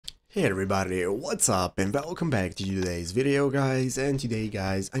Hey everybody, what's up and welcome back to today's video guys. And today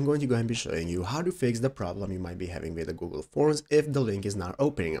guys, I'm going to go and be showing you how to fix the problem you might be having with the Google Forms if the link is not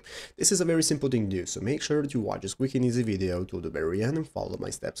opening. This is a very simple thing to do, so make sure to watch this quick and easy video till the very end and follow my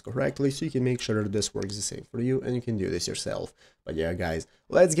steps correctly so you can make sure that this works the same for you and you can do this yourself. But yeah guys,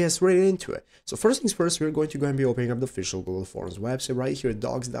 let's get straight into it. So first things first, we're going to go and be opening up the official Google Forms website right here,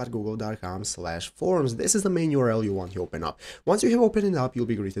 docs.google.com/forms. This is the main URL you want to open up. Once you have opened it up, you'll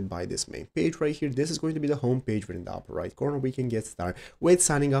be greeted by this main page right here. This is going to be the home page, where in the upper right corner we can get started with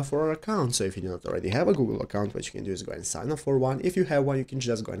signing up for our account. So if you do not already have a Google account, what you can do is go and sign up for one. If you have one, you can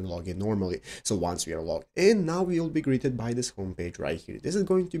just go and log in normally. So once we are logged in, now we will be greeted by this home page right here. This is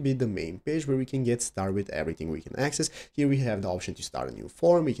going to be the main page where we can get started with everything we can access. Here we have the option to start a new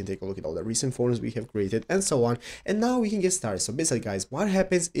form. We can take a look at all the recent forms we have created and so on. And now we can get started. So basically guys, what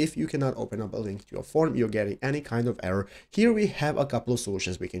happens if you cannot open up a link to a form, you're getting any kind of error? Here we have a couple of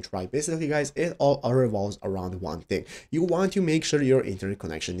solutions we can try. Basically guys, it all revolves around one thing. You want to make sure your internet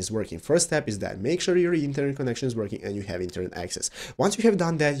connection is working. First step is that make sure your internet connection is working and you have internet access. Once you have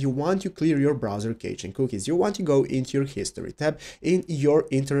done that, you want to clear your browser cache and cookies. You want to go into your history tab in your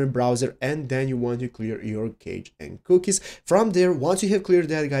internet browser, and then you want to clear your cache and cookies. From there, once you have cleared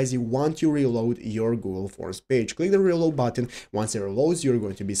that guys, you want to reload your Google Forms page. Click the reload button. Once it reloads, you're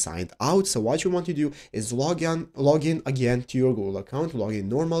going to be signed out. So what you want to do is log in again to your Google account, log in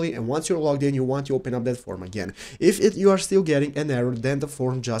normally, and once you're logged in, you want to open up that form again. If you are still getting an error, then the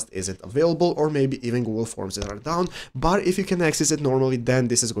form just isn't available, or maybe even Google Forms are down. But if you can access it normally, then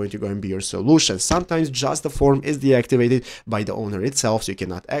this is going to go and be your solution. Sometimes just the form is deactivated by the owner itself, so you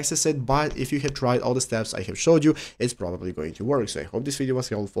cannot access it. But if you have tried all the steps I have showed you, it's probably going to work. So I hope this video was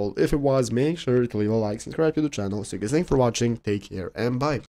helpful. If it was, make sure to leave a like, subscribe to the channel. So guys, thanks for watching, take care, and bye.